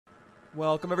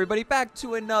Welcome everybody back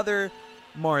to another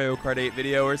Mario Kart 8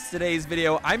 video, or today's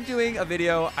video. I'm doing a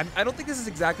video, I don't think this is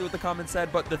exactly what the comment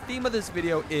said, but the theme of this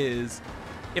video is,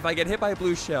 if I get hit by a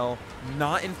blue shell,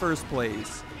 not in first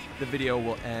place, the video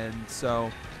will end. So,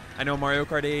 I know Mario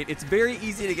Kart 8, it's very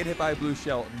easy to get hit by a blue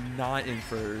shell, not in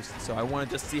first. So I wanted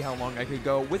to see how long I could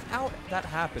go without that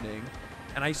happening.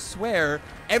 And I swear,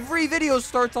 every video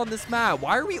starts on this map.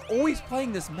 Why are we always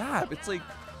playing this map? It's like,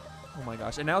 oh my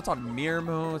gosh. And now it's on mirror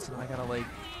mode, so I gotta like,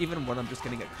 even when I'm just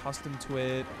gonna get accustomed to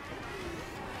it,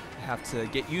 I have to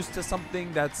get used to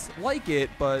something that's like it,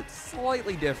 but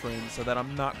slightly different, so that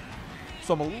I'm a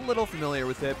little familiar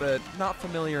with it, but not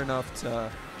familiar enough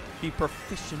to be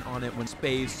proficient on it when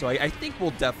space. So I think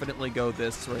we'll definitely go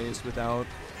this race without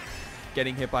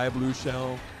getting hit by a blue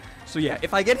shell. So yeah,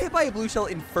 if I get hit by a blue shell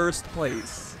in first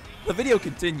place, the video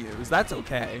continues. That's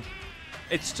okay.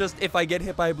 It's just if I get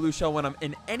hit by a blue shell when I'm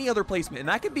in any other placement, and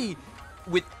that could be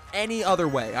with any other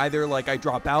way. Either like I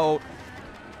drop out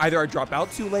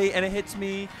too late and it hits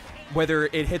me, whether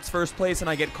it hits first place and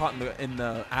I get caught in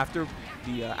the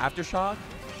aftershock,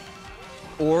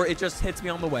 or it just hits me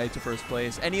on the way to first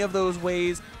place. Any of those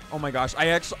ways. Oh my gosh, I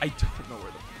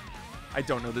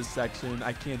don't know this section.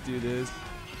 I can't do this.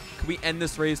 Can we end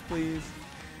this race, please?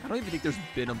 I don't even think there's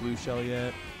been a blue shell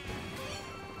yet.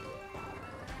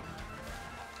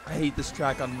 I hate this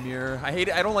track on mirror. I hate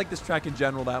it. I don't like this track in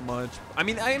general that much. I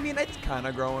mean, it's kind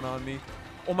of growing on me.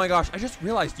 Oh my gosh, I just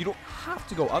realized you don't have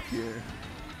to go up here.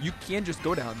 You can just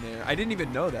go down there. I didn't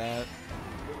even know that.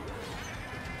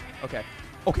 Okay.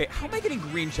 Okay, how am I getting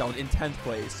green shelled in 10th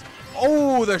place?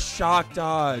 Oh, the shock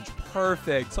dodge.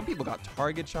 Perfect. Some people got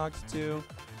target shocks too.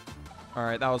 All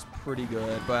right, that was pretty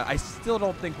good, but I still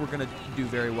don't think we're going to do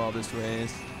very well this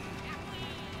race.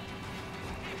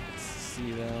 Let's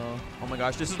see, though. Oh, my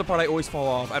gosh. This is the part I always fall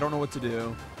off. I don't know what to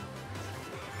do.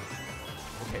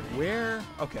 Okay, where?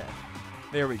 Okay.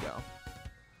 There we go.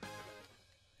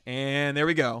 And there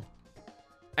we go.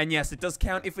 And, yes, it does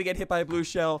count if we get hit by a blue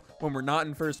shell when we're not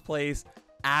in first place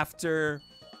after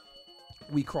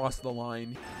we cross the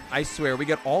line. I swear, we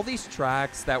get all these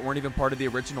tracks that weren't even part of the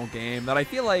original game that I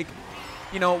feel like,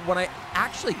 you know, when I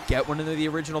actually get one of the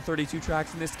original 32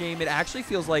 tracks in this game, it actually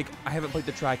feels like I haven't played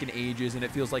the track in ages, and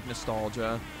it feels like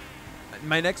nostalgia.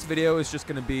 My next video is just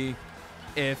going to be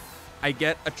if I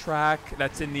get a track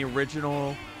that's in the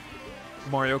original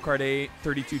Mario Kart 8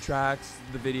 32 tracks,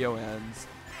 the video ends.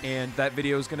 And that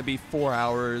video is going to be 4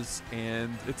 hours,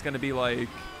 and it's going to be like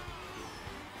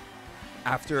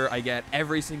after I get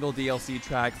every single DLC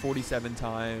track 47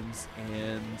 times,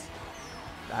 and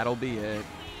that'll be it.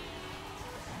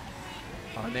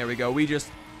 Oh, and there we go.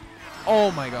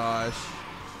 Oh my gosh.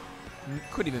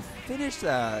 Couldn't even finish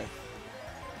that.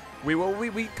 We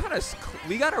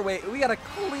got a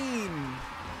clean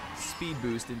speed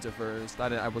boost into first.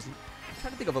 I'm trying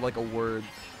to think of like a word,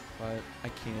 but I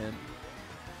can't.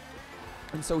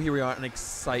 And so here we are in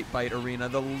Excite Bite Arena,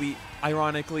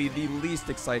 ironically the least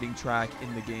exciting track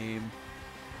in the game.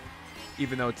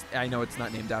 Even though I know it's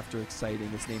not named after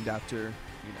exciting, it's named after, you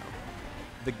know,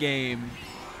 the game.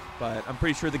 But I'm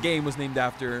pretty sure the game was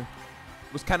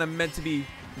kind of meant to be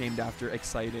named after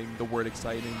exciting, the word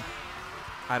exciting.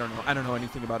 I don't know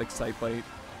anything about Excite Bite.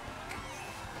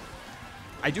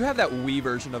 I do have that Wii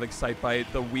version of Excite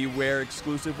Bite, the WiiWare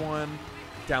exclusive one.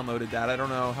 Downloaded that. I don't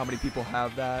know how many people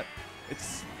have that.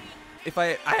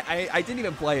 I didn't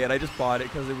even play it. I just bought it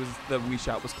because the Wii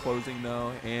shop was closing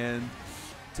though, and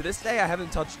to this day I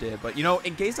haven't touched it. But you know,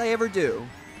 in case I ever do,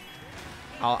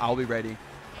 I'll be ready.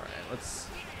 All right, let's.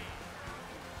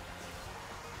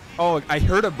 Oh, I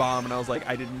heard a bomb and I was like,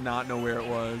 I did not know where it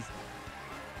was.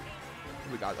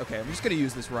 Oh my God. Okay, I'm just gonna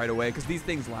use this right away because these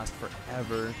things last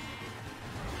forever.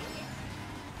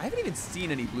 I haven't even seen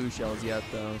any blue shells yet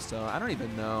though, so I don't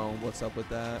even know what's up with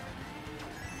that.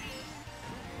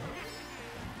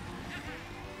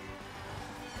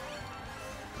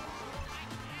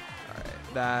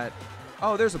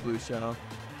 Oh, there's a blue shell,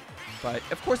 but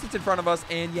of course it's in front of us,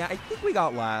 and yeah, I think we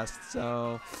got last,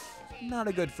 so not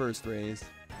a good first race.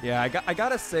 Yeah, I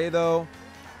gotta say though,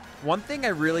 one thing I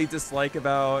really dislike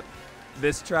about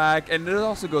this track, and it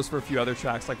also goes for a few other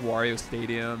tracks like Wario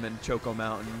Stadium and Choco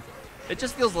Mountain, it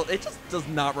just does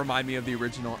not remind me of the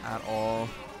original at all,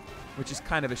 which is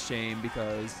kind of a shame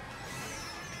because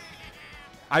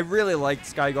I really liked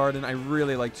Sky Garden, I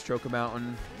really liked Choco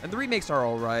Mountain, and the remakes are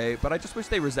alright, but I just wish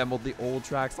they resembled the old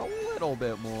tracks a little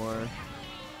bit more.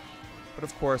 But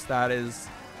of course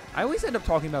I always end up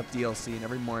talking about DLC in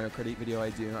every Mario Kart 8 video I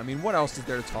do. I mean, what else is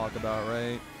there to talk about,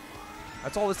 right?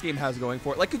 That's all this game has going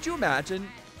for it. Like, could you imagine,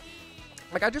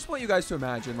 like, I just want you guys to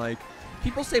imagine, like,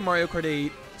 people say Mario Kart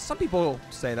 8, some people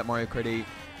say that Mario Kart 8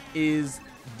 is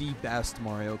the best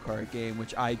Mario Kart game,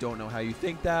 which I don't know how you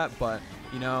think that, but,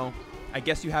 you know, I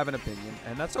guess you have an opinion,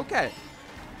 and that's okay.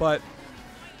 But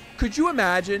could you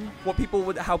imagine how people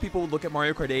would look at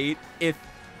Mario Kart 8 if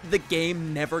the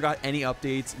game never got any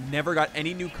updates, never got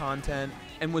any new content,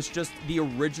 and was just the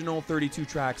original 32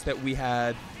 tracks that we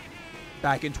had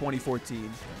back in 2014?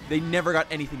 They never got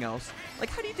anything else. Like,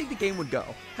 how do you think the game would go?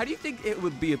 How do you think it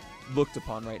would be looked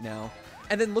upon right now?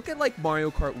 And then look at, like,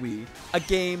 Mario Kart Wii, a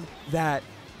game that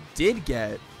did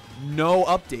get no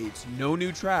updates, no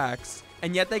new tracks,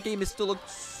 and yet that game is still looked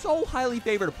so highly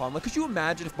favored upon. Like, could you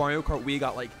imagine if Mario Kart Wii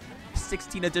got, like,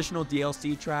 16 additional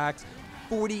DLC tracks,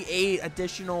 48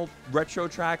 additional retro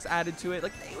tracks added to it?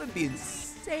 Like, they would be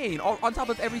insane, on top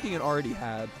of everything it already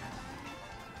had.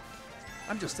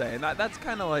 I'm just saying, that's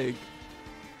kind of like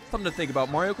something to think about.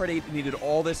 Mario Kart 8 needed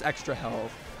all this extra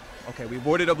health. Okay, we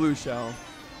avoided a blue shell.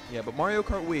 Yeah, but Mario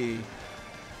Kart Wii,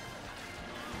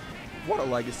 what a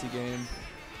legacy game.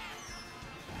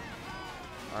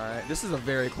 All right, this is a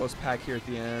very close pack here at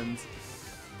the end.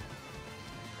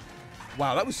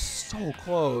 Wow, that was so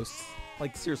close.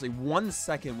 Like, seriously, 1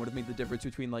 second would have made the difference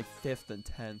between, like, 5th and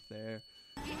 10th there.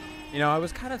 You know, I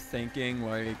was kind of thinking,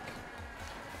 like,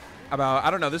 about,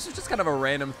 I don't know, this is just kind of a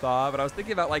random thought, but I was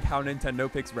thinking about, like, how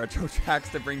Nintendo picks retro tracks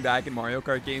to bring back in Mario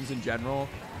Kart games in general.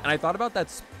 And I thought about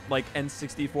that, like,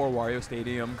 N64 Wario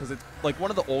Stadium, because it's, like, one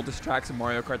of the oldest tracks in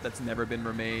Mario Kart that's never been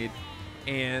remade.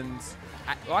 And,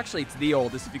 well, actually, it's the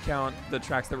oldest if you count the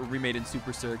tracks that were remade in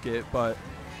Super Circuit, but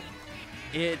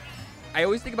I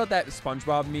always think about that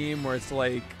SpongeBob meme where it's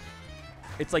like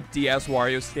DS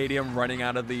Wario Stadium running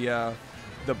out of the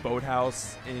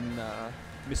boathouse in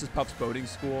Mrs. Puff's boating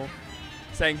school,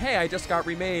 saying, "Hey, I just got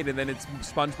remade," and then it's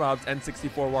SpongeBob's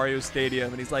N64 Wario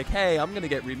Stadium, and he's like, "Hey, I'm gonna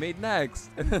get remade next,"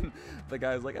 and then the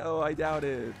guy's like, "Oh, I doubt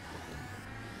it."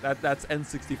 That's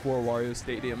N64 Wario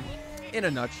Stadium in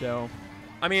a nutshell.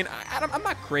 I mean, I'm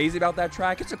not crazy about that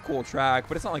track. It's a cool track,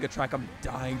 but it's not like a track I'm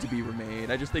dying to be remade.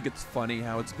 I just think it's funny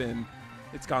how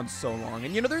it's gone so long.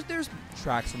 And, you know, there's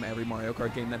tracks from every Mario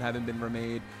Kart game that haven't been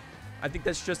remade. I think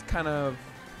that's just kind of,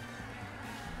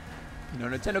 you know,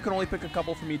 Nintendo can only pick a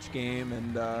couple from each game,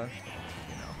 and, you know.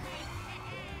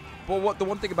 But the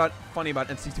one thing funny about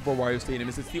N64 Wario Stadium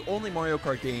is it's the only Mario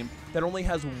Kart game that only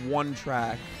has one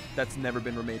track that's never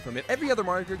been remade from it. Every other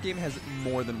Mario Kart game has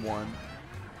more than one.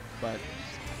 But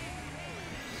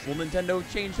will Nintendo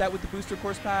change that with the Booster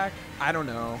Course pack? I don't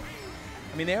know.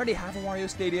 I mean, they already have a Wario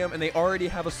Stadium, and they already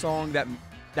have a song that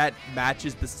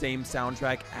matches the same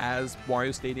soundtrack as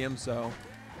Wario Stadium, so.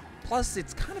 Plus,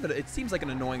 it's kind of it seems like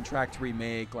an annoying track to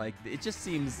remake. Like, it just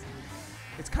seems,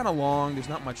 it's kind of long. There's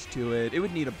not much to it. It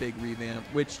would need a big revamp,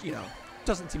 which, you know,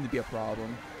 doesn't seem to be a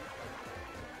problem.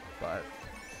 But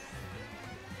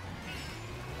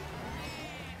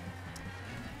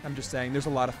I'm just saying, there's a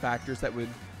lot of factors that would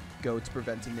go to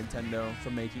preventing Nintendo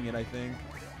from making it, I think.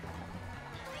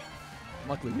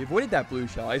 Luckily, we avoided that blue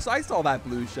shell. I saw that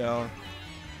blue shell.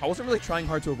 I wasn't really trying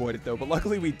hard to avoid it, though, but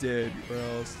luckily we did, or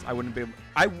else I wouldn't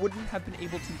have been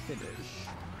able to finish.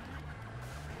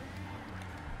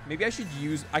 Maybe I should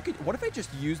use, what if I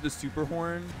just use the super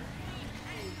horn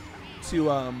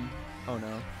to, oh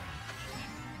no.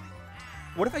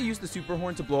 What if I used the super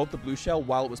horn to blow up the blue shell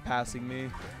while it was passing me?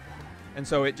 And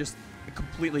so it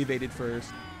completely evaded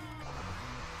first.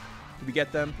 Did we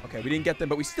get them? Okay, we didn't get them,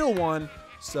 but we still won.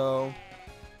 So,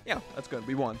 yeah, that's good.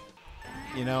 We won.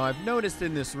 You know, I've noticed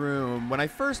in this room, when I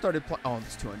first started playing... Oh,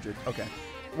 it's 200. Okay.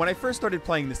 When I first started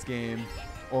playing this game,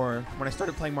 or when I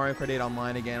started playing Mario Kart 8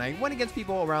 online again, I went against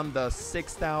people around the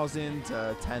 6,000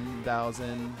 to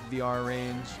 10,000 VR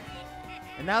range.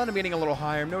 And now that I'm getting a little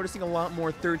higher, I'm noticing a lot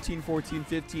more 13, 14,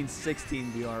 15,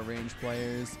 16 VR range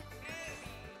players.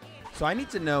 So I need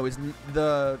to know, is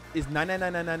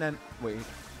 99999, wait,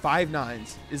 5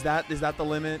 nines, is that the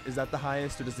limit? Is that the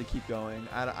highest, or does it keep going?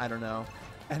 I don't know.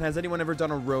 And has anyone ever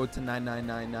done a road to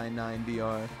 99999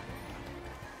 VR?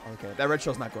 Okay, that red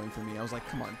shell's not going for me. I was like,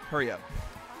 come on, hurry up.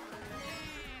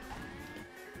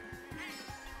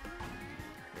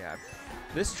 Yeah,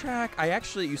 this track, I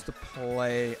actually used to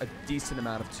play a decent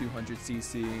amount of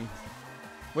 200cc.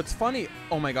 What's funny,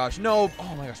 oh my gosh, no,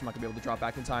 oh my gosh, I'm not gonna be able to drop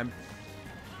back in time.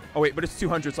 Oh wait, but it's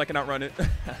 200, so I can outrun it. All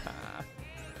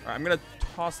right, I'm gonna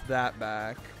toss that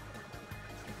back.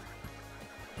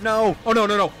 No, oh no,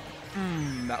 no, no.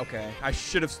 Okay, I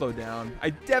should have slowed down. I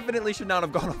definitely should not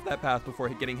have gone off that path before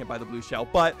getting hit by the blue shell,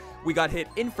 but we got hit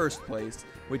in first place,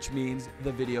 which means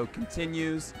the video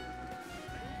continues.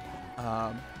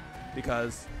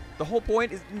 Because the whole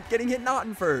point is getting hit not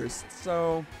in first,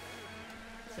 so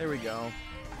there we go.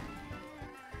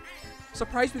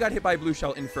 Surprised we got hit by a blue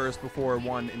shell in first before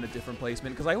one in a different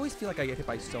placement, because I always feel like I get hit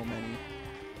by so many.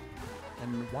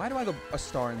 And why do I go a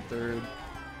star in third?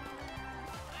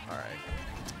 Alright.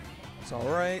 It's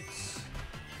alright.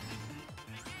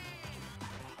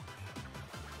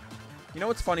 You know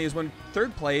what's funny is when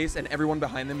third place and everyone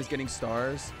behind them is getting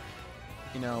stars,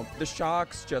 you know, the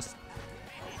shocks just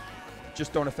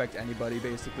don't affect anybody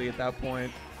basically at that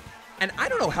point. And I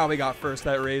don't know how we got first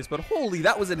that race, but holy,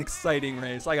 that was an exciting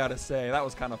race, I gotta say. That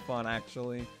was kind of fun,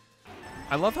 actually.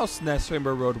 I love how SNES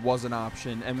Rainbow Road was an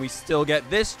option, and we still get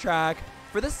this track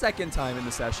for the second time in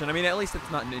the session. I mean, at least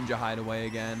it's not Ninja Hideaway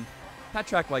again. That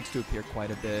track likes to appear quite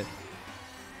a bit.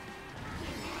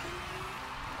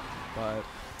 But,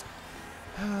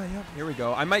 yep, here we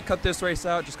go. I might cut this race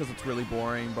out just because it's really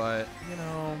boring, but, you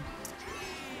know,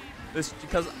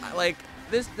 because, like,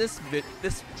 this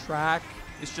track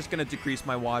is just gonna decrease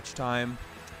my watch time.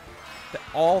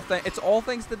 It's all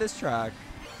thanks to this track.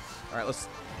 All right, let's.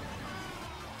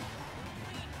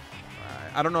 All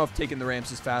right, I don't know if taking the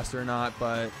ramps is faster or not,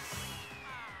 but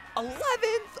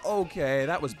 11th. Okay,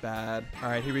 that was bad. All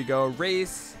right, here we go.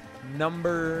 Race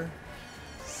number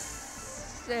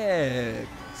 6.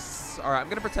 All right, I'm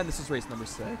gonna pretend this is race number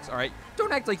 6. All right,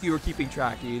 don't act like you were keeping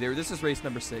track either. This is race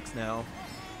number 6 now.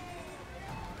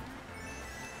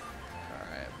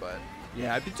 But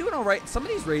yeah, I've been doing all right. Some of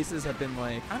these races have been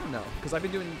like, I don't know, because I've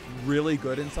been doing really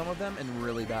good in some of them and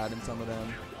really bad in some of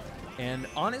them. And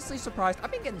honestly surprised,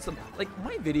 I've been getting some, like,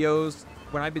 my videos,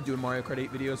 when I've been doing Mario Kart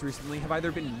 8 videos recently, have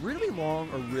either been really long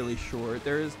or really short.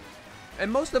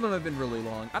 And most of them have been really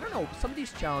long. I don't know, some of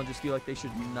these challenges feel like they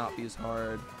should not be as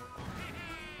hard.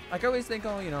 Like, I always think,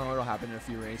 oh, you know, it'll happen in a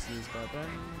few races, but then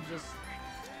just,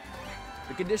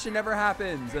 the condition never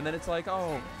happens. And then it's like,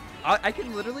 oh, I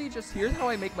can literally just, here's how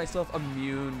I make myself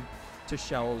immune to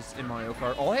shells in Mario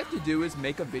Kart. All I have to do is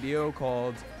make a video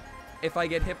called, if I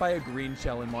get hit by a green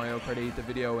shell in Mario Kart 8, the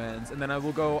video ends. And then I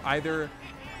will go either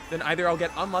I'll get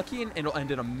unlucky and it'll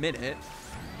end in a minute,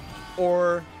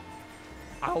 or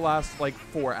I'll last like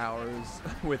 4 hours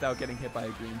without getting hit by a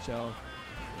green shell.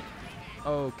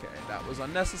 Okay, that was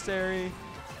unnecessary.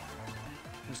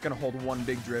 I'm just gonna hold one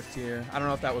big drift here. I don't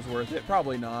know if that was worth it.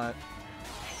 Probably not.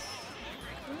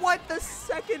 What? The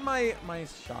second my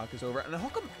shock is over. And how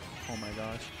come, oh my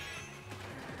gosh.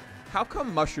 How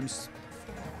come mushrooms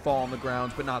fall on the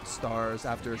ground but not stars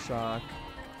after a shock?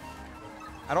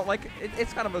 I don't like it.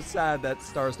 It's kind of a sad that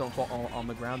stars don't fall on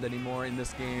the ground anymore in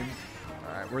this game.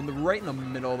 All right, we're right in the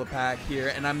middle of the pack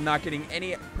here, and I'm not getting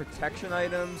any protection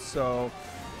items, so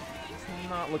it's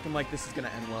not looking like this is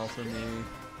gonna end well for me.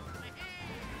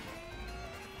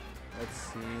 Let's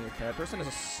see. Okay, that person has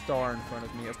a star in front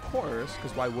of me, of course,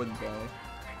 because why wouldn't they?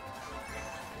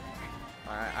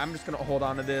 Alright, I'm just going to hold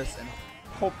on to this and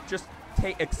hope, just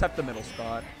accept the middle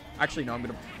spot. Actually, no, I'm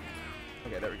going to...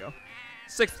 Okay, there we go.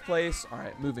 6th place.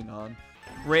 Alright, moving on.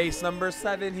 Race number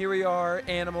 7. Here we are.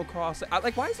 Animal Crossing.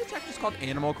 Like, why is the track just called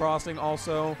Animal Crossing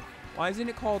also? Why isn't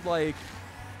it called, like...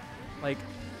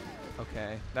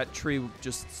 Okay, that tree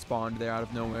just spawned there out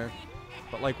of nowhere.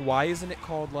 But, like, why isn't it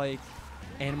called, like...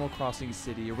 Animal Crossing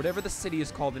City, or whatever the city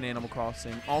is called in Animal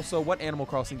Crossing. Also, what Animal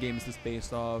Crossing game is this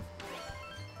based off?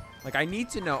 Like, I need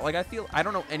to know. Like, I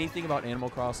don't know anything about Animal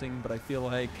Crossing, but I feel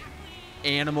like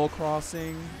Animal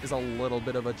Crossing is a little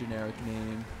bit of a generic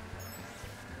name.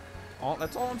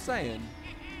 That's all I'm saying.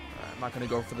 I'm not going to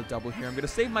go for the double here. I'm going to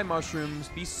save my mushrooms,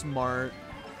 be smart,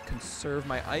 conserve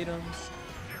my items.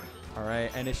 All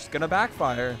right, and it's going to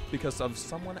backfire because of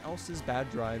someone else's bad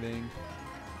driving.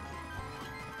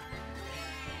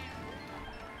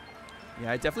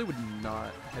 Yeah, I definitely would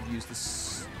not have used the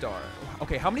star.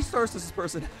 Okay, how many stars does this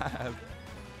person have?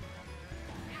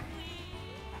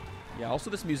 Yeah, also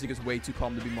this music is way too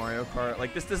calm to be Mario Kart.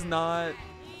 Like, this does not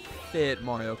fit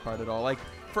Mario Kart at all. Like,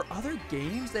 for other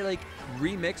games, they, like,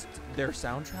 remixed their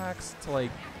soundtracks to,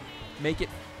 like, make it...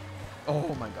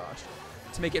 Oh, my gosh.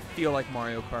 To make it feel like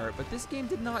Mario Kart. But this game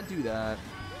did not do that.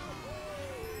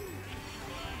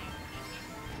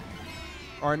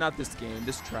 Or not this game,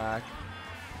 this track.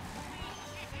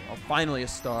 Oh, finally a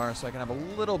star, so I can have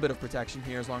a little bit of protection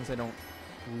here as long as I don't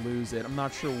lose it. I'm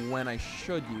not sure when I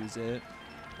should use it.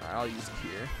 All right, I'll use it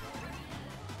here.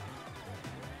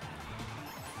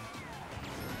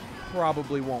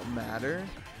 Probably won't matter.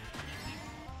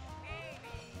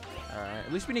 All right,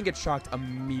 at least we didn't get shocked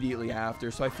immediately after,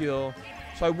 so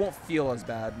I won't feel as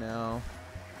bad now.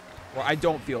 Or I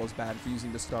don't feel as bad for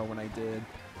using the star when I did.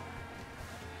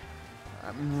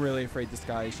 I'm really afraid this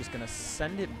guy is just gonna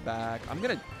send it back. I'm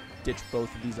gonna ditch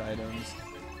both of these items.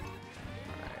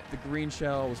 Alright, the green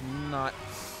shell was not...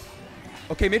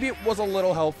 Okay, maybe it was a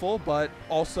little helpful, but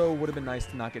also would have been nice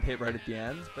to not get hit right at the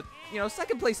end. But, you know,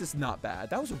 second place is not bad.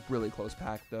 That was a really close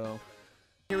pack, though.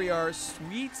 Here we are,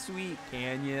 Sweet Sweet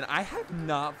Canyon. I have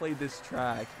not played this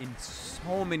track in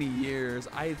so many years.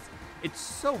 It's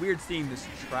so weird seeing this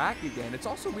track again. It's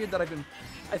also weird that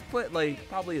I've put like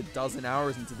probably a dozen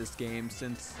hours into this game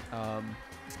since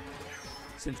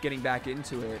getting back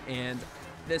into it, and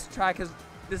this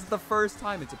is the first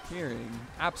time it's appearing.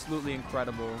 Absolutely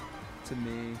incredible to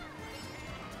me.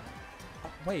 Oh,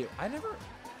 wait,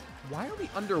 why are we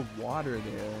underwater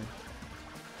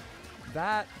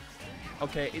there?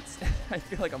 Okay, I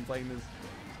feel like I'm playing this.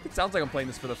 It sounds like I'm playing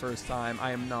this for the first time.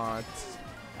 I am not,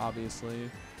 obviously.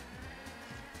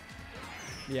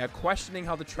 Yeah, questioning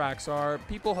how the tracks are.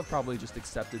 People have probably just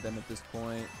accepted them at this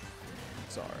point.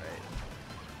 It's all right.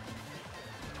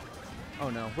 Oh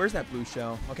no, where's that blue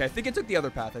shell? Okay, I think it took the other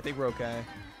path. I think we're okay.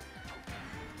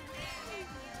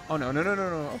 Oh no, no, no, no,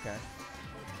 no, okay.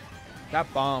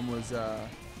 That bomb was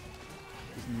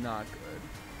not good.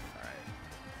 All right.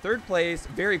 Third place,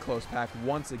 very close pack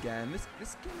once again. This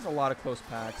game's a lot of close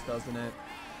packs, doesn't it?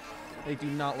 They do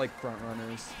not like front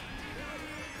runners.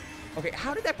 Okay,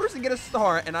 how did that person get a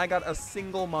star and I got a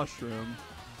single mushroom?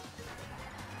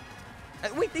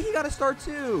 Wait, he got a star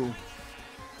too.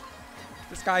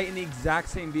 This guy in the exact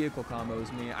same vehicle combo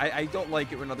as me. I don't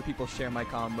like it when other people share my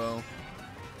combo.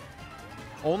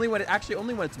 Only when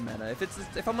it's meta.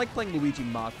 If I'm like playing Luigi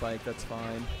Mach Bike, that's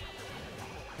fine.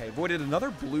 Okay, avoided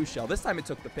another blue shell. This time it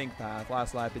took the pink path.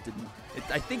 Last lap it didn't.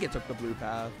 I think it took the blue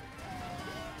path.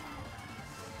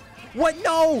 What?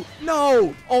 No!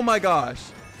 No! Oh my gosh.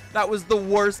 That was the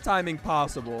worst timing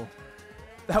possible.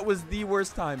 That was the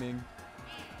worst timing.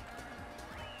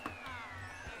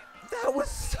 That was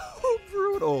so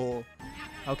brutal.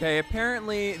 Okay,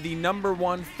 apparently the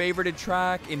 #1 favorited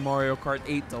track in Mario Kart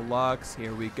 8 Deluxe.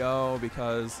 Here we go,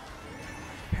 because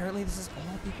apparently this is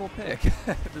all people pick.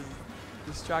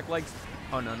 This track likes...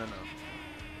 Oh, no, no, no.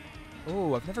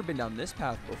 Oh, I've never been down this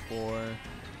path before.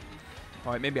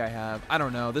 All right, maybe I have. I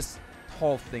don't know. This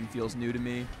whole thing feels new to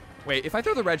me. Wait, if I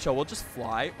throw the red shell, we'll just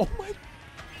fly? Oh my...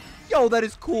 Yo, that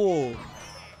is cool.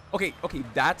 Okay,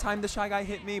 that time the Shy Guy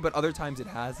hit me, but other times it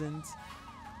hasn't.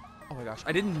 Oh my gosh,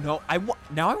 I didn't know.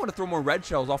 Now I want to throw more red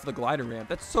shells off the glider ramp.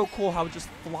 That's so cool how it just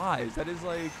flies. That is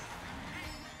like...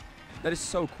 That is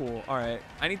so cool. All right,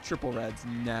 I need triple reds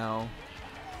now.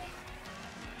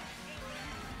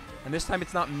 And this time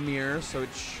it's not mirror, so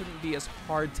it shouldn't be as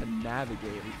hard to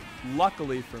navigate.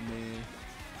 Luckily for me.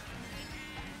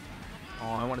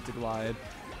 Oh, I want it to glide.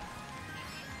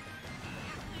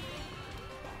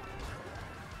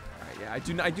 Alright, yeah, I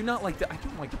do not like the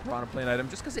piranha plant item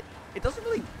just because it doesn't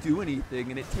really do anything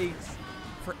and it takes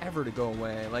forever to go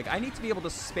away. Like, I need to be able to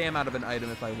spam out of an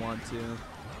item if I want to.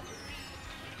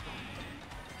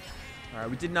 Alright,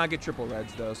 we did not get triple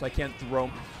reds though, so I can't throw...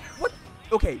 What?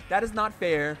 Okay, that is not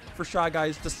fair for Shy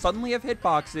Guys to suddenly have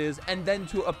hitboxes and then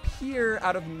to appear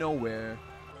out of nowhere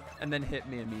and then hit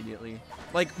me immediately.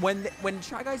 Like, when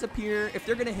Shy Guys appear, if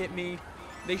they're gonna hit me,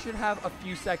 they should have a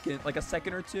few seconds, like a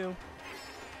second or two,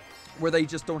 where they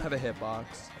just don't have a hitbox.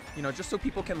 You know, just so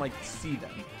people can, like, see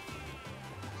them.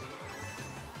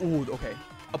 Ooh, okay.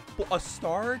 A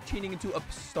star chaining into a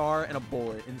star and a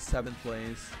bullet in 7th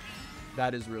place.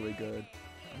 That is really good.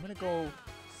 I'm gonna go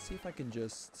see if I can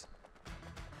just...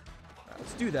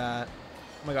 let's do that.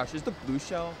 Oh my gosh, is the blue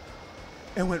shell?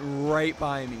 It went right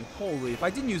by me. Holy, if I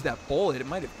didn't use that bullet, it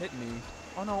might have hit me.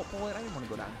 Oh no, bullet, I didn't want to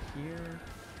go down here.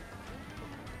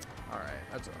 Alright,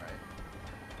 that's alright.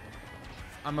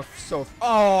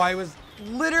 Oh, I was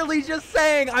literally just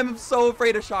saying I'm so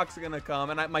afraid a shock's gonna come.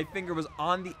 And my finger was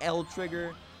on the L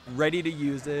trigger, ready to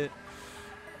use it.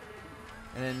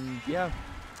 And yeah,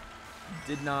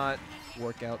 did not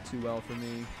work out too well for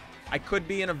me. I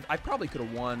probably could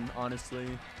have won, honestly.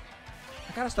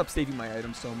 I gotta stop saving my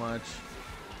items so much.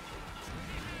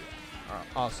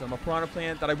 Awesome. A piranha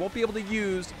plant that I won't be able to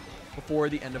use before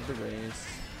the end of the race.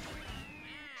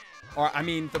 Or, I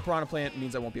mean, the piranha plant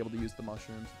means I won't be able to use the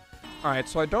mushrooms. Alright,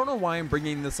 so I don't know why I'm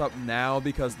bringing this up now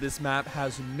because this map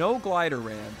has no glider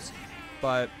ramps.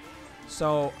 But,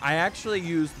 so I actually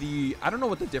use the... I don't know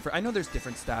what the different... I know there's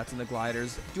different stats in the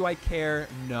gliders. Do I care?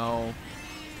 No.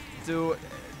 Okay,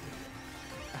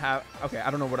 I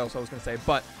don't know what else I was gonna say,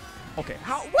 but okay,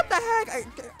 what the heck?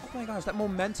 Oh my gosh, that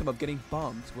momentum of getting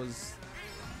bumped was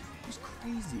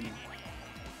crazy.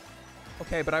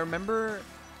 Okay, but I remember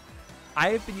I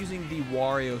have been using the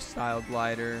Wario style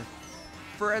glider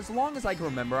for as long as I can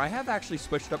remember. I have actually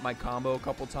switched up my combo a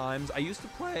couple times. I used to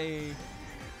play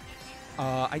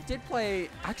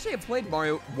actually I've played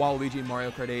Waluigi and Mario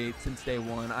Kart 8 since day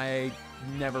one. I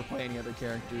never play any other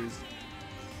characters.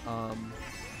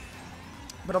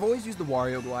 But I've always used the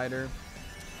Wario glider,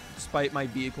 despite my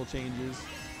vehicle changes.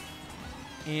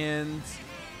 And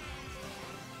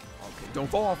okay, don't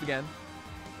fall off again.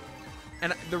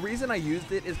 And the reason I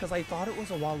used it is because I thought it was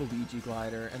a Waluigi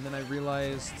glider, and then I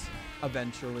realized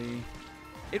eventually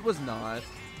it was not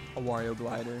a Wario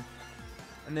glider.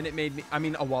 And then it made me, I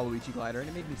mean, a Waluigi glider, and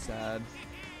it made me sad.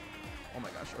 Oh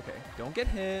my gosh, okay. Don't get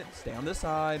hit. Stay on this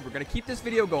side. We're going to keep this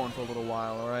video going for a little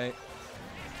while, all right?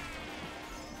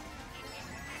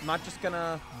 I'm not just going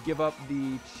to give up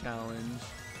the challenge.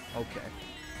 Okay.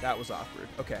 That was awkward.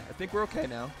 Okay, I think we're okay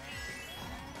now.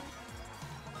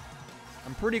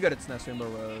 I'm pretty good at SNES Rainbow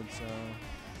Road, so...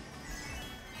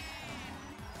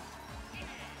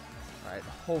 Alright,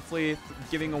 hopefully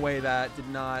giving away that did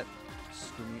not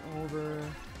screw me over. Alright,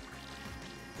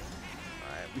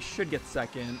 we should get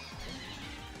second.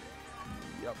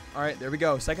 Yep. Alright, there we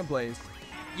go. Second place.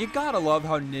 You gotta love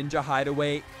how Ninja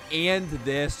Hideaway and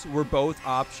this were both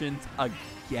options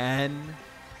again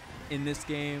in this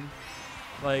game.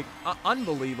 Like,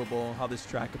 unbelievable how this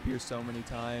track appears so many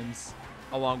times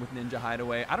along with Ninja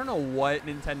Hideaway. I don't know what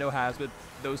Nintendo has with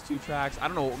those two tracks. I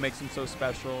don't know what makes them so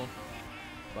special,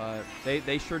 but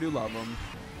they sure do love them.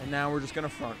 And now we're just going to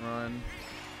front run.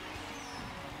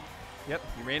 Yep,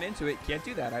 you ran into it. Can't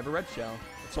do that. I have a red shell.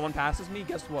 If someone passes me,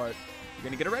 guess what? You're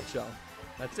going to get a red shell.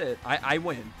 That's it. I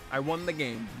win. I won the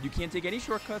game. You can't take any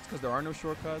shortcuts because there are no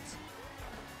shortcuts.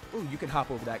 Ooh, you can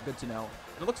hop over that. Good to know.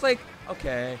 And it looks like,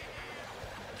 okay.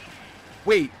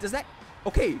 Wait, does that,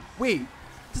 okay, wait.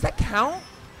 Does that count?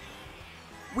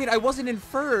 Wait, I wasn't in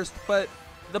first, but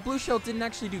the blue shell didn't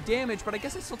actually do damage, but I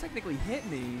guess it still technically hit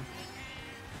me.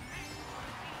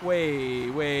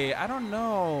 Wait, I don't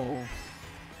know.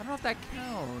 I don't know if that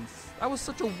counts. That was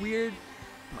such a weird,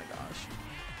 oh my gosh.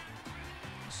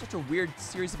 Such a weird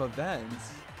series of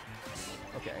events.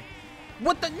 Okay.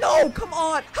 What the, no, come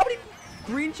on. How many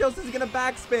green shells is he gonna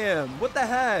back spam? What the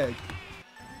heck?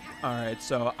 All right,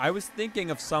 so I was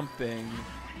thinking of something,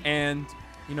 and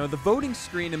you know, the voting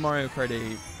screen in Mario Kart 8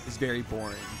 is very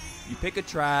boring. You pick a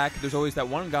track, there's always that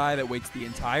one guy that waits the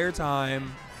entire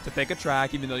time to pick a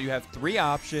track, even though you have 3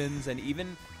 options, and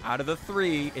even out of the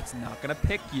 3, it's not gonna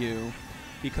pick you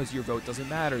because your vote doesn't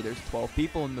matter. There's 12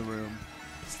 people in the room.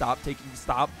 Stop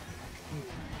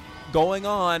going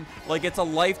on like it's a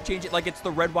life-changing, like it's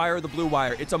the red wire or the blue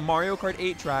wire. It's a Mario Kart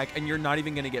 8 track, and you're not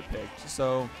even gonna get picked,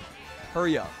 so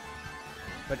hurry up.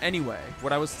 But anyway,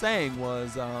 what I was saying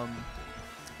was, oh,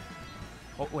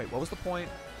 wait, what was the point?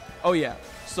 Oh, yeah.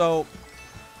 So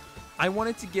I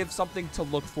wanted to give something to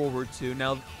look forward to.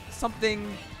 Now,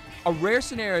 a rare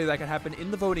scenario that could happen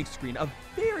in the voting screen, a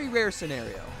very rare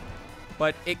scenario.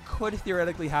 But it could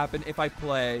theoretically happen if I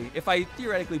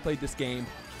theoretically played this game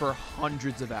for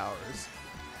hundreds of hours.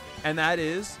 And that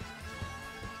is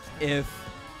if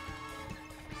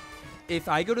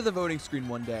I go to the voting screen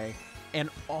one day and,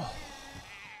 oh,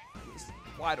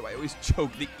 why do I always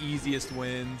choke? The easiest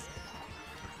wins.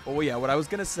 Oh yeah, what I was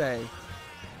gonna say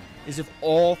is if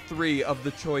all 3 of the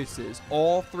choices,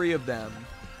 all 3 of them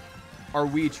are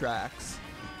Wii tracks,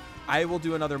 I will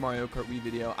do another Mario Kart Wii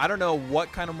video. I don't know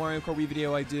what kind of Mario Kart Wii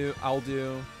video I'll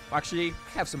do. Actually,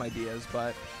 I have some ideas,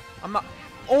 but I'm not.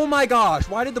 Oh my gosh,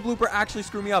 why did the blooper actually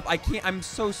screw me up? I'm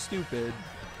so stupid.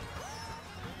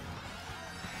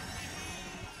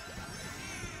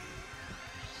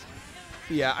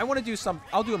 But yeah, I want to do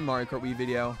I'll do a Mario Kart Wii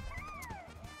video.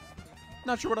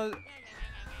 Not sure what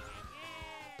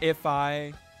if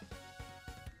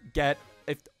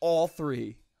all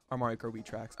 3 are Mario Kart Wii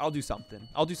tracks, I'll do something.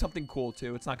 I'll do something cool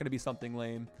too. It's not going to be something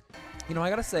lame. You know, I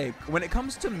got to say, when it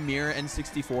comes to mirror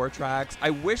N64 tracks, I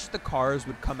wish the cars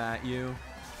would come at you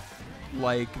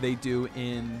like they do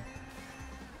in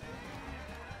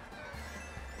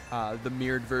the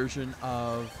mirrored version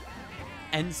of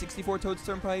N64 Toad's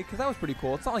Turnpike, because that was pretty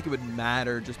cool. It's not like it would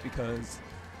matter just because,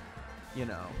 you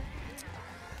know,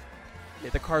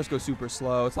 the cars go super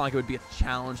slow. It's not like it would be a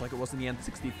challenge like it was in the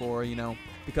N64, you know,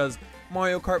 because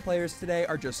Mario Kart players today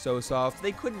are just so soft.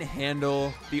 They couldn't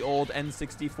handle the old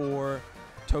N64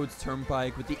 Toad's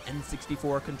Turnpike with the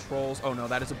N64 controls. Oh no,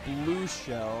 that is a blue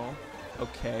shell.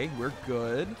 Okay, we're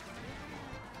good.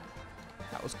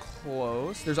 That was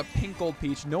close. There's a Pink Gold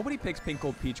Peach. Nobody picks Pink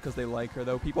Gold Peach because they like her,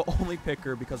 though. People only pick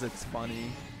her because it's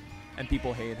funny, and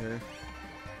people hate her.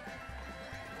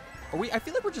 I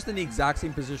feel like we're just in the exact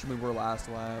same position we were last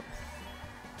lap.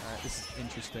 Alright, this is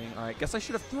interesting. Alright, guess I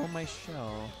should have thrown my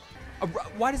shell.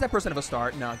 Why does that person have a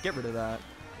star? No, get rid of that.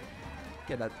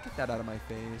 Get that out of my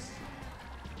face.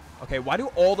 Okay, why do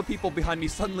all the people behind me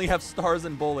suddenly have stars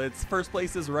and bullets? First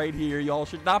place is right here. Y'all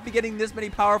should not be getting this many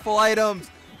powerful items.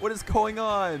 What is going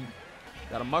on?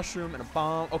 Got a mushroom and a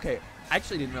bomb. Okay, I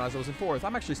actually didn't realize I was in fourth.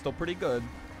 I'm actually still pretty good.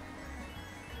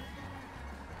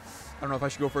 I don't know if I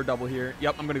should go for a double here.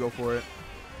 Yep, I'm going to go for it.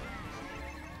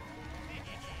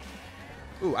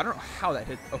 Ooh, I don't know how that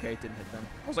hit. Okay, it didn't hit them.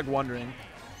 I was like wondering.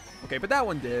 Okay, but that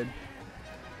one did.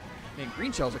 Man,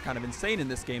 green shells are kind of insane in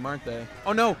this game, aren't they?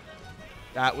 Oh, no.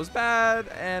 That was bad,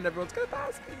 and everyone's going to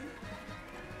pass me.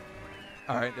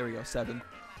 All right, there we go, 7.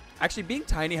 Actually, being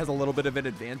tiny has a little bit of an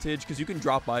advantage because you can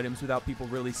drop items without people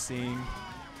really seeing.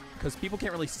 Because people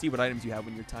can't really see what items you have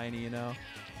when you're tiny, you know?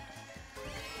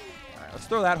 All right, let's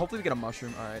throw that. Hopefully we get a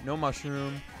mushroom. All right, no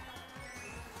mushroom.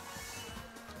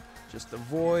 Just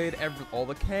avoid all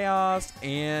the chaos.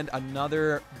 And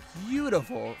another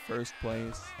beautiful first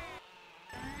place.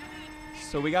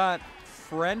 So we got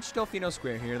French Delfino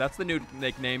Square here. That's the new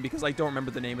nickname because I don't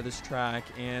remember the name of this track.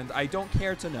 And I don't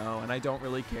care to know, and I don't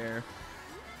really care.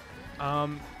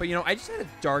 But, you know, I just had a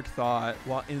dark thought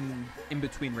while in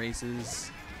between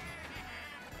races.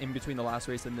 In between the last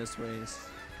race and this race.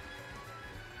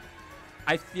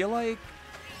 I feel like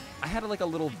I had like a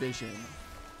little vision.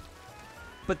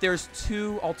 But there's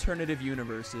 2 alternative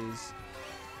universes.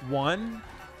 One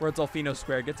where Delfino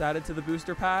Square gets added to the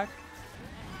booster pack.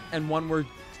 And one where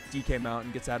DK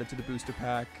Mountain gets added to the booster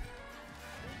pack.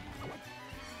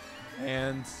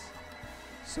 And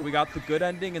so we got the good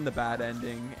ending and the bad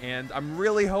ending. And I'm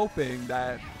really hoping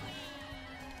that...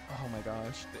 Oh my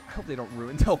gosh. I hope they don't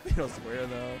ruin Delfino Square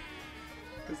though.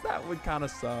 Because that would kind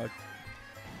of suck.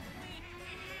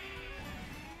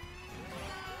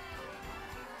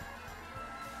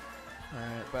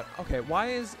 Alright, but okay,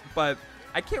 but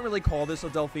I can't really call this a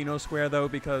Delfino Square though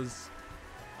because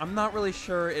I'm not really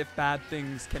sure if bad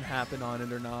things can happen on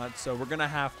it or not. So we're gonna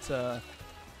have to,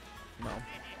 we're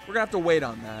gonna have to wait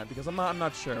on that because I'm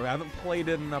not sure. I haven't played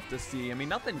it enough to see. I mean,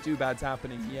 nothing too bad's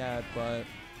happening yet, but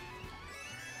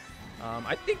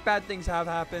I think bad things have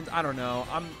happened. I don't know.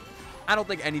 I don't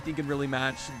think anything can really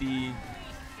match the.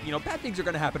 You know, bad things are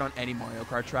going to happen on any Mario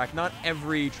Kart track. Not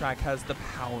every track has the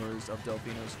powers of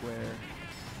Delfino Square.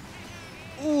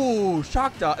 Ooh,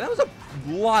 shock dodge. That was a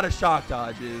lot of shock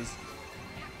dodges.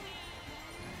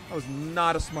 That was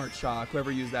not a smart shock, whoever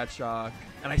used that shock.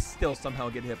 And I still somehow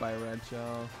get hit by a red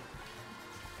shell.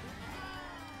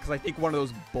 Because I think one of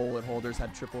those bullet holders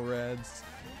had triple reds.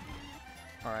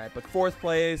 All right, but 4th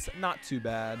place, not too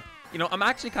bad. You know, I'm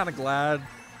actually kind of glad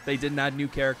they didn't add new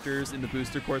characters in the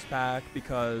booster course pack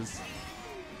because,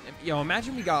 you know,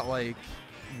 imagine we got like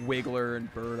Wiggler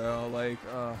and Birdo. Like,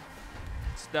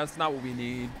 that's not what we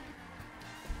need.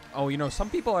 Oh, you know, some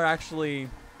people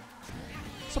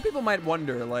might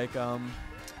wonder, like,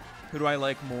 who do I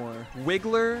like more,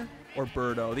 Wiggler or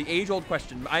Birdo? The age-old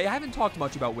question. I haven't talked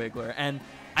much about Wiggler, and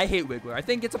I hate Wiggler. I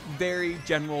think it's a very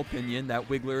general opinion that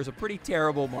Wiggler is a pretty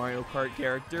terrible Mario Kart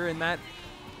character, and that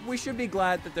we should be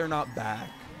glad that they're not back.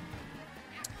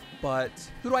 But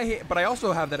who do I hate? But I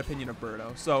also have that opinion of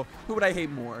Birdo. So who would I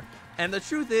hate more? And the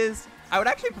truth is, I would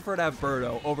actually prefer to have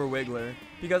Birdo over Wiggler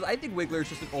because I think Wiggler is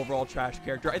just an overall trash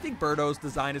character. I think Birdo's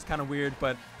design is kind of weird,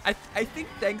 but I think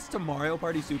thanks to Mario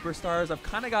Party Superstars, I've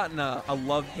kind of gotten a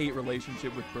love-hate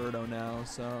relationship with Birdo now.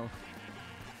 So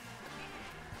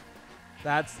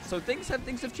things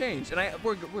have changed, and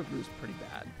we're pretty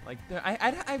bad. Like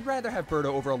I'd rather have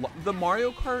Birdo over the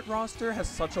Mario Kart roster has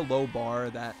such a low bar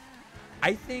that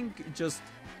I think just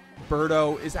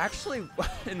Birdo is actually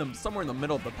somewhere in the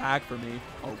middle of the pack for me.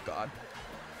 Oh god,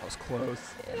 that was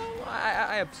close. You know,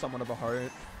 I have somewhat of a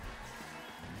heart.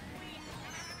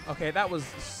 Okay, that was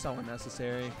so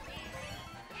unnecessary.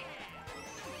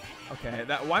 Okay,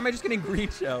 why am I just getting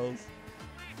green shells?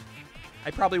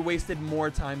 I probably wasted more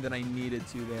time than I needed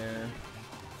to there.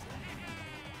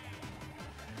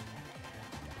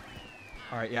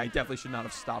 All right, yeah, I definitely should not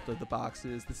have stopped at the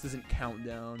boxes. This isn't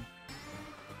Countdown.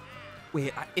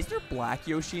 Wait, is there Black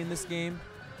Yoshi in this game?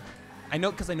 I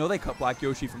know, because I know they cut Black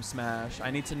Yoshi from Smash.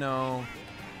 I need to know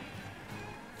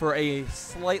for a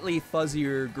slightly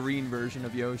fuzzier green version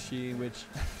of Yoshi, which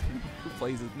who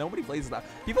plays it? Nobody plays that.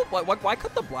 People, why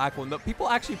cut the black one? People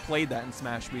actually played that in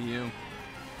Smash Wii U.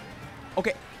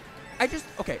 Okay, this is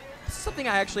something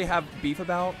I actually have beef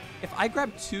about. If I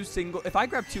grab 2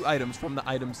 items from the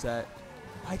item set,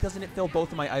 why doesn't it fill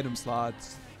both of my item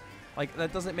slots? Like,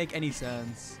 that doesn't make any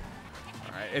sense.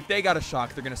 All right, if they got a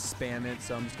shock, they're gonna spam it,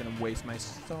 so I'm just gonna waste my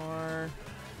star.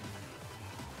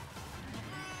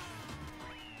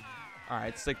 All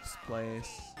right, 6th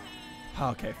place.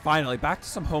 Okay, finally, back to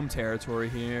some home territory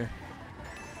here.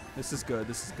 This is good,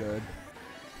 this is good.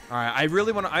 All right, I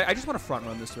really want to, I just want to front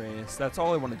run this race. That's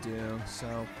all I want to do,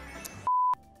 so.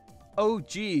 Oh,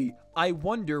 gee, I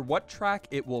wonder what track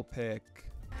it will pick.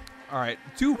 All right,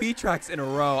 2 Wii tracks in a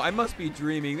row. I must be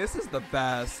dreaming. This is the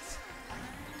best.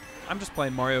 I'm just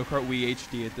playing Mario Kart Wii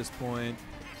HD at this point.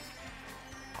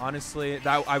 Honestly,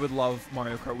 I would love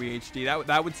Mario Kart Wii HD.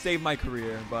 That would save my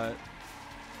career, but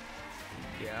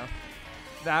yeah.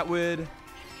 That would,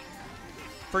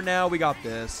 for now, we got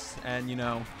this, and you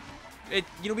know,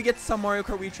 we get some Mario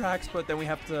Kart Wii tracks, but then we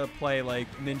have to play like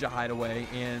Ninja Hideaway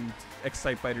and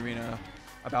Excite Bike Arena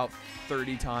about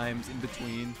 30 times in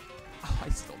between. Oh, I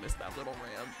still miss that little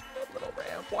ramp. That little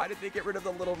ramp. Why did they get rid of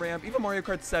the little ramp? Even Mario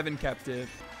Kart 7 kept it.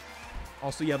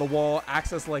 Also, yeah, the wall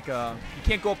acts as like a, you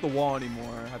can't go up the wall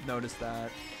anymore. I've noticed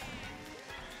that.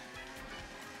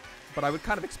 But I would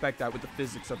kind of expect that with the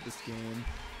physics of this game.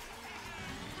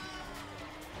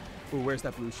 Ooh, where's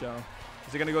that blue shell?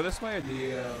 Is it gonna go this way or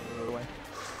the other way?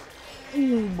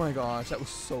 Oh my gosh, that was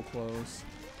so close.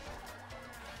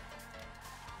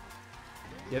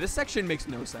 Yeah, this section makes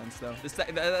no sense though.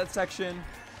 That section,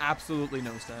 absolutely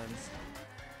no sense.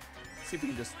 Let's see if we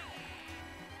can just.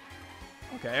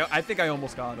 Okay, I think I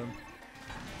almost got him.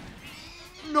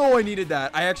 No, I needed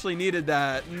that. I actually needed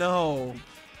that. No.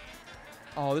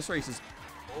 Oh, this race is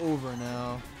over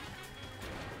now.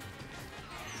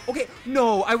 Okay,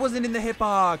 no, I wasn't in the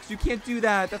hitbox. You can't do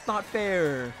that. That's not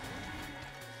fair.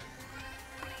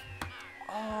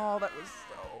 Oh, that was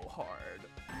so hard.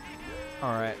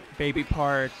 All right, Baby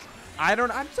Park.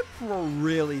 I'm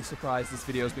really surprised this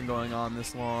video has been going on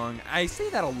this long. I say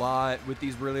that a lot with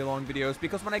these really long videos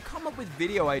because when I come up with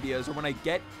video ideas or when I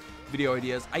get video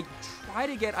ideas, I try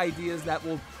to get ideas that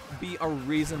will be a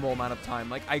reasonable amount of time.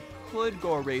 Like, I could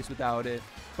go a race without it,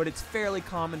 but it's fairly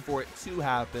common for it to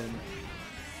happen.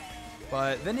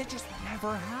 But then it just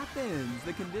never happens,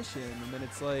 the condition. And then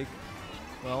it's like,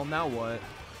 well, now what?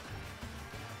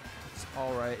 It's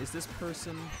all right. Is this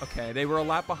person? Okay, they were a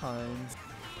lap behind.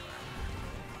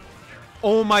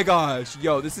 Oh my gosh.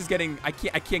 Yo, this is getting, I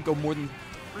can't go more than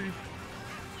 3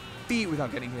 feet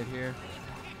without getting hit here.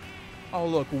 Oh,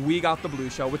 look, we got the blue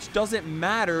shell, which doesn't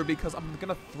matter because I'm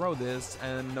going to throw this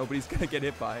and nobody's going to get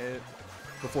hit by it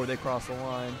before they cross the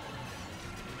line.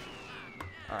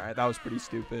 All right, that was pretty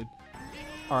stupid.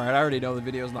 All right, I already know the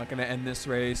video is not going to end this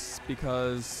race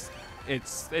because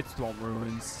it's all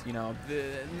ruins. You know,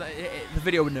 the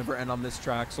video would never end on this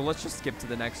track. So let's just skip to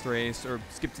the next race or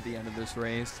skip to the end of this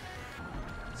race.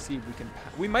 See if we can.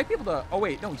 We might be able to. Oh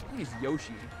wait, no, he's playing as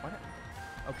Yoshi. What?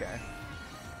 Okay.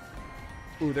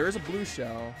 Ooh, there is a blue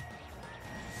shell.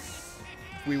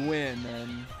 If we win,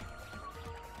 then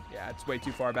yeah, it's way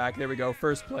too far back. There we go,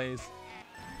 first place.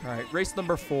 All right, race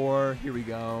number 4. Here we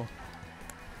go.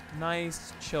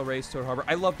 Nice, chill race to Harbor.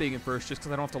 I love being in first just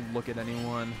because I don't have to look at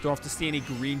anyone. Don't have to see any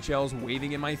green shells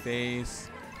waving in my face.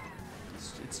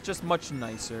 It's just much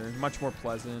nicer, much more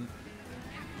pleasant.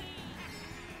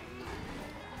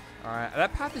 All right,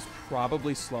 that path is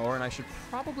probably slower, and I should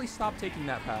probably stop taking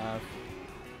that path.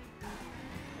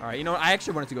 All right, you know what? I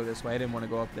actually wanted to go this way. I didn't want to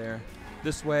go up there.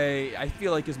 This way, I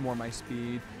feel like is more my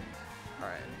speed. All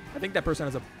right. I think that person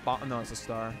has a bomb. No, it's a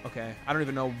star. Okay. I don't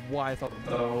even know why I thought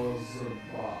that was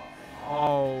a bomb.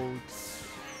 Oh.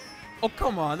 Oh,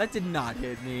 come on. That did not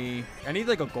hit me. I need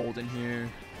like a golden here.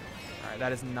 All right.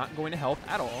 That is not going to help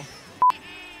at all.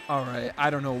 All right. I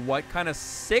don't know what kind of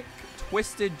sick,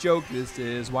 twisted joke this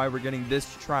is. Why we're getting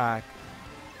this track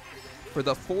for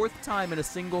the 4th time in a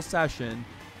single session.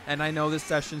 And I know this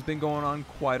session's been going on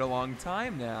quite a long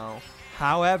time now.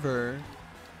 However,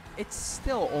 it's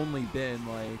still only been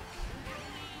like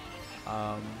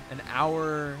an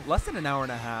hour, less than an hour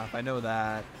and a half. I know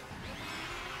that.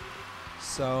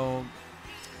 So,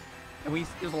 and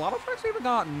there's a lot of tracks we haven't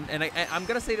gotten. And I'm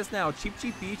going to say this now. Cheap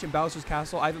Cheap Beach and Bowser's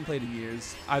Castle, I haven't played in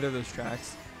years. Either of those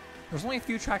tracks. There's only a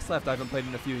few tracks left I haven't played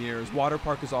in a few years. Water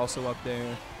Park is also up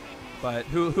there. But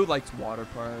who likes Water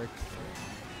Park?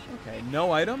 Okay,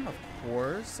 no item, of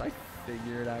course. I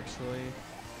figured, actually.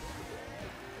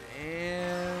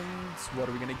 And what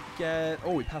are we going to get?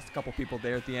 Oh, we passed a couple people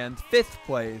there at the end. 5th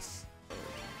place.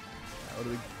 What do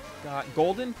we got?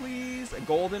 Golden, please. A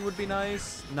golden would be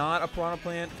nice. Not a piranha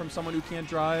plant from someone who can't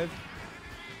drive.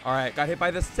 All right, got hit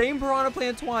by the same piranha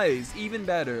plant twice. Even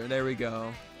better. There we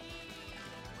go.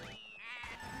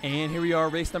 And here we are,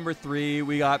 race number 3.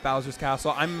 We got Bowser's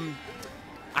Castle.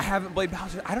 I haven't played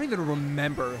Bowser. I don't even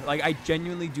remember. Like, I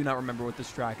genuinely do not remember what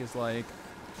this track is like.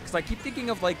 Because I keep thinking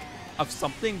of, like, of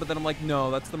something, but then I'm like,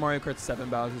 no, that's the Mario Kart 7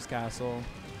 Bowser's Castle.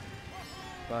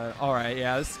 But, alright,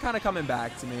 yeah, this is kind of coming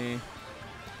back to me.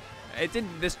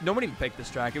 Nobody picked this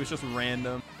track. It was just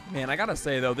random. Man, I gotta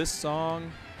say, though, this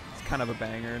song is kind of a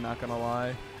banger, not gonna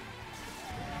lie.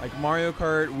 Like Mario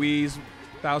Kart, Wii's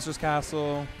Bowser's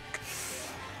Castle.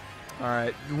 All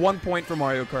right, 1 point for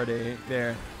Mario Kart 8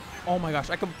 there. Oh my gosh,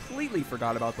 I completely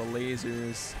forgot about the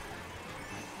lasers.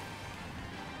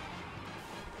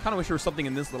 Kind of wish there was something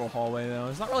in this little hallway though.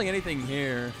 There's not really anything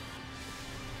here.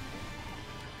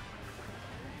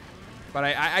 But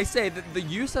I say that the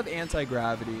use of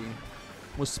anti-gravity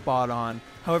was spot on.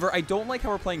 However, I don't like how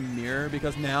we're playing mirror,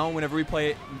 because now whenever we play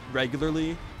it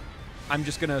regularly, I'm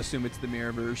just going to assume it's the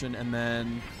mirror version, and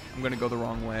then I'm going to go the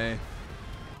wrong way.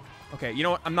 Okay, you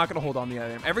know what? I'm not going to hold on to the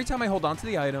item. Every time I hold on to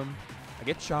the item, I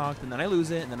get shocked, and then I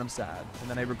lose it, and then I'm sad, and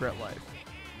then I regret life.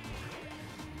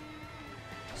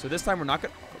 So this time we're not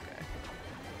going to... Okay.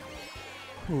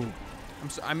 Whew.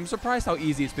 I'm surprised how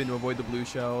easy it's been to avoid the blue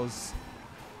shells.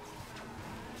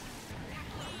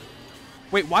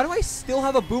 Wait, why do I still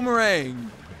have a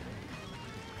boomerang?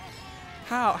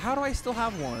 How do I still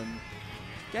have one?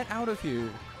 Get out of here.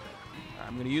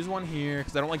 I'm going to use one here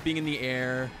because I don't like being in the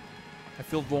air. I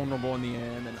feel vulnerable in the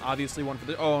end. And obviously one for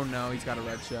the... Oh, no, he's got a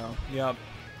red shell. Yep.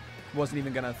 Wasn't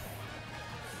even going to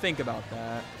think about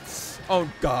that. Oh,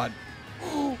 God.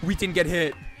 We didn't get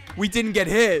hit. We didn't get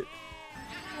hit.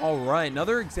 All right,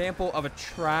 another example of a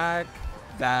track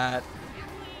that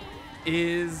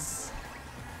is...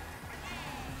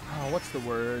 Oh, what's the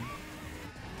word?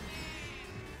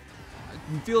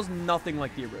 It feels nothing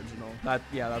like the original.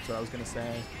 Yeah, that's what I was gonna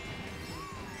say.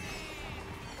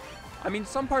 I mean,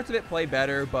 some parts of it play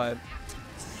better, but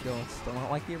still not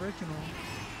like the original.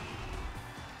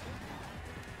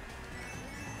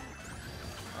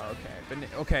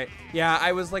 Okay, yeah,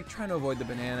 I was like trying to avoid the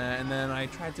banana, and then I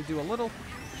tried to do a little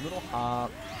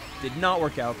hop. Did not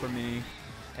work out for me,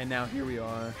 and now here we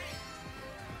are.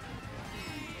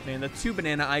 Man, the 2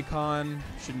 banana icon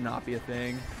should not be a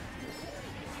thing.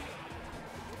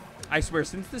 I swear,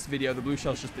 since this video, the blue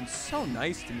shell's just been so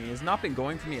nice to me. It's not been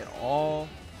going for me at all.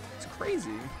 It's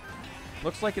crazy.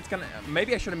 Looks like it's gonna...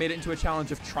 Maybe I should have made it into a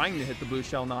challenge of trying to hit the blue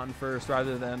shell not in first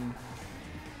rather than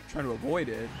trying to avoid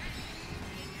it.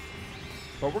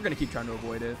 But we're gonna keep trying to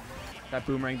avoid it. That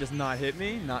boomerang does not hit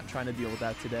me. Not trying to deal with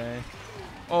that today.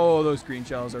 Oh, those green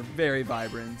shells are very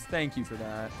vibrant. Thank you for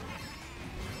that.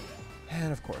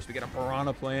 And of course, we get a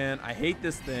piranha plant. I hate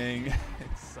this thing.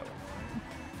 It's so annoying.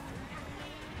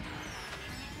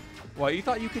 Well, you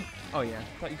thought you could... Oh, yeah.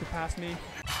 Thought you could pass me?